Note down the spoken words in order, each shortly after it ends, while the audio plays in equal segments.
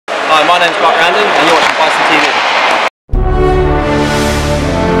Hi, my name's Barracuda and you're watching Bison TV.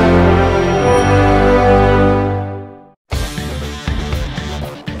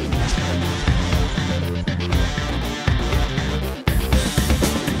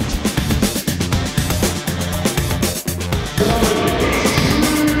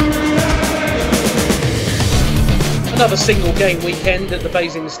 Another single game weekend at the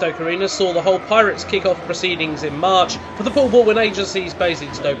Basingstoke Arena saw the whole Pirates kick-off proceedings in March for the Pool Ball Agency's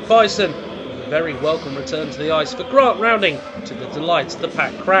Basingstoke Bison, with a very welcome return to the ice for Grant Rounding to the delight of the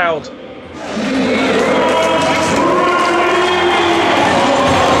packed crowd.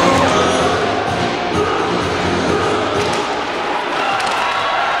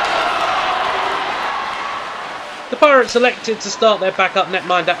 The Pirates elected to start their backup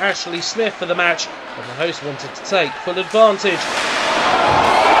netminder Ashley Smith for the match, and the host wanted to take full advantage.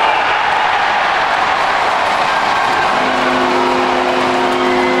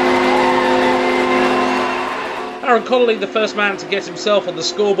 Aaron Connolly, the first man to get himself on the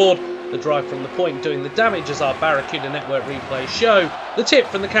scoreboard, the drive from the point doing the damage as our Barracuda Network replays show, the tip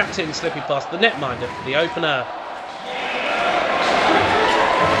from the captain slipping past the netminder for the opener.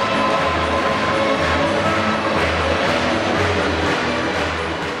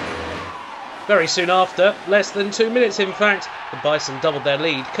 Very soon after, less than 2 minutes in fact, the Bison doubled their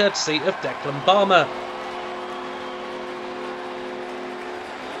lead courtesy of Declan Balmer.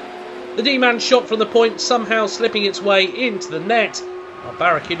 The D-man shot from the point somehow slipping its way into the net. Our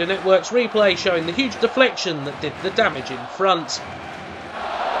Barracuda Networks replay showing the huge deflection that did the damage in front.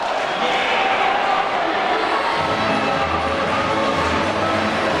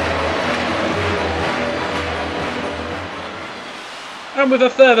 And with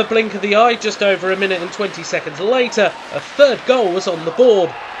a further blink of the eye, just over a minute and 20 seconds later, a third goal was on the board.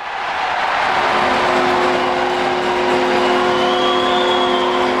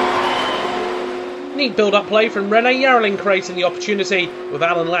 Neat build-up play from Rene Yarling creating the opportunity, with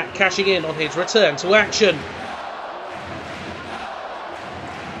Alan Lack cashing in on his return to action.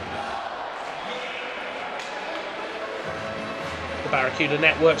 Barracuda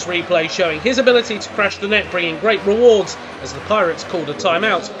Networks replay showing his ability to crash the net, bringing great rewards as the Pirates called a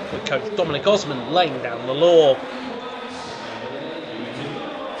timeout, with coach Dominic Osmond laying down the law.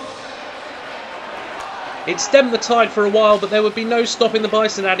 It stemmed the tide for a while, but there would be no stopping the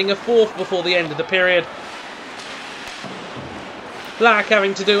Bison adding a fourth before the end of the period. Black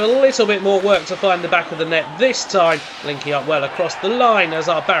having to do a little bit more work to find the back of the net this time, linking up well across the line as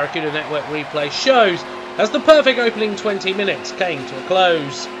our Barracuda Network replay shows, as the perfect opening 20 minutes came to a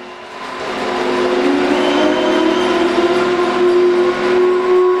close.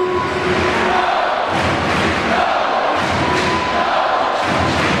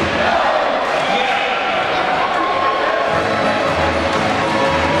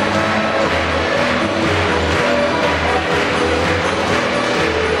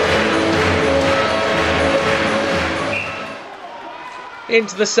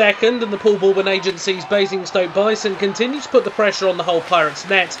 Into the second, and the Pool Ball Agency's Basingstoke Bison continued to put the pressure on the whole Pirates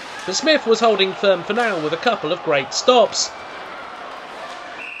net, but Smith was holding firm for now with a couple of great stops.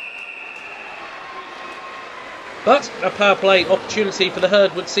 But a power play opportunity for the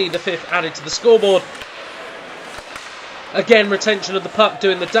Herd would see the fifth added to the scoreboard. Again, retention of the puck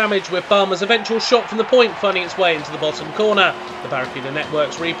doing the damage, with Balmer's eventual shot from the point finding its way into the bottom corner. The Barracuda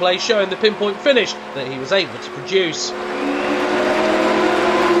Networks replay showing the pinpoint finish that he was able to produce.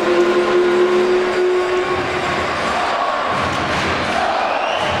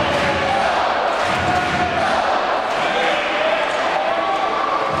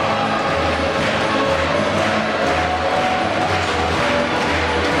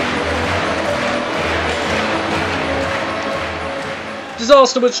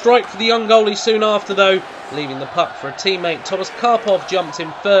 Disaster would strike for the young goalie soon after though, leaving the puck for a teammate. Thomas Karpov jumped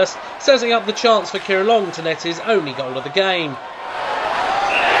in first, setting up the chance for Kirillong to net his only goal of the game.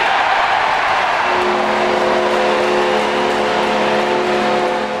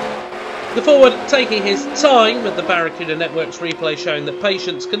 The forward taking his time, with the Barracuda Networks replay showing that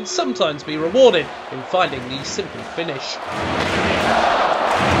patience can sometimes be rewarded in finding the simple finish.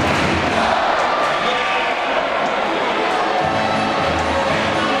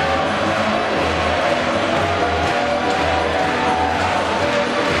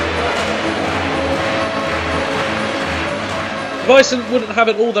 Bison wouldn't have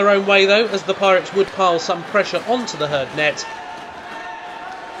it all their own way though, as the Pirates would pile some pressure onto the Herd net.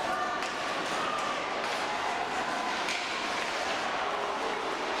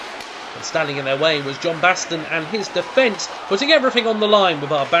 And standing in their way was John Baston and his defence, putting everything on the line,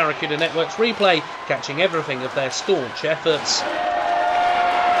 with our Barracuda Networks replay catching everything of their staunch efforts.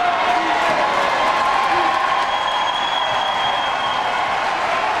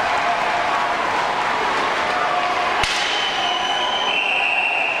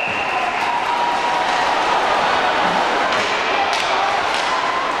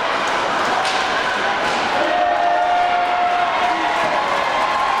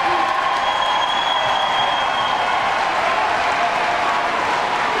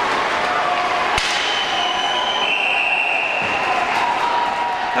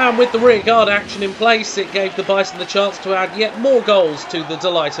 And with the rearguard action in place, it gave the Bison the chance to add yet more goals to the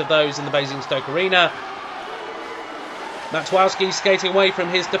delight of those in the Basingstoke arena. Matwowski skating away from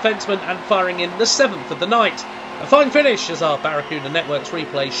his defenceman and firing in the 7th of the night. A fine finish, as our Barracuda Networks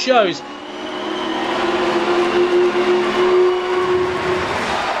replay shows.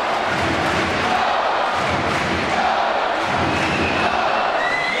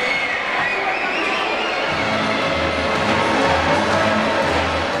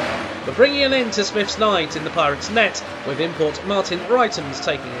 But bringing an end to Smith's night in the Pirates' net, with import Martin Reitens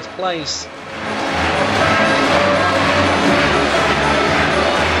taking his place.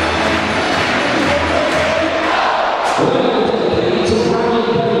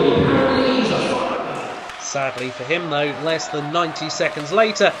 Sadly for him though, less than 90 seconds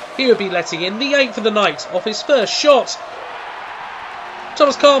later, he would be letting in the 8th of the night off his first shot.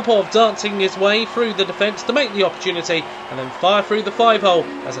 Thomas Karpov dancing his way through the defence to make the opportunity and then fire through the 5-hole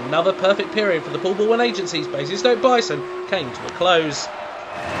as another perfect period for the Pool Ball 1 Agency's Basingstoke Bison came to a close.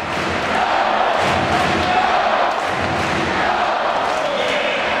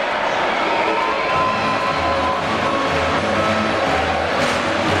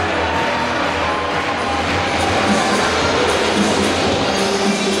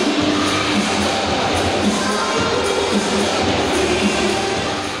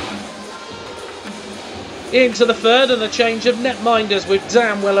 Into the 3rd and a change of netminders with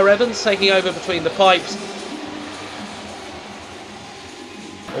Dan Weller-Evans taking over between the pipes.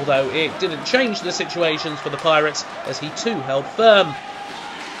 Although it didn't change the situations for the Pirates as he too held firm.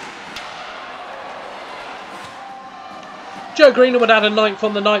 Joe Greener would add a 9th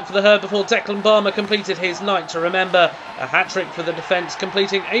on the night for the Herd before Declan Barmer completed his night to remember. A hat-trick for the defence,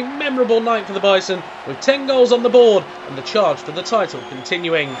 completing a memorable night for the Bison with 10 goals on the board and the charge for the title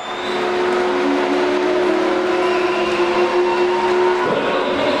continuing.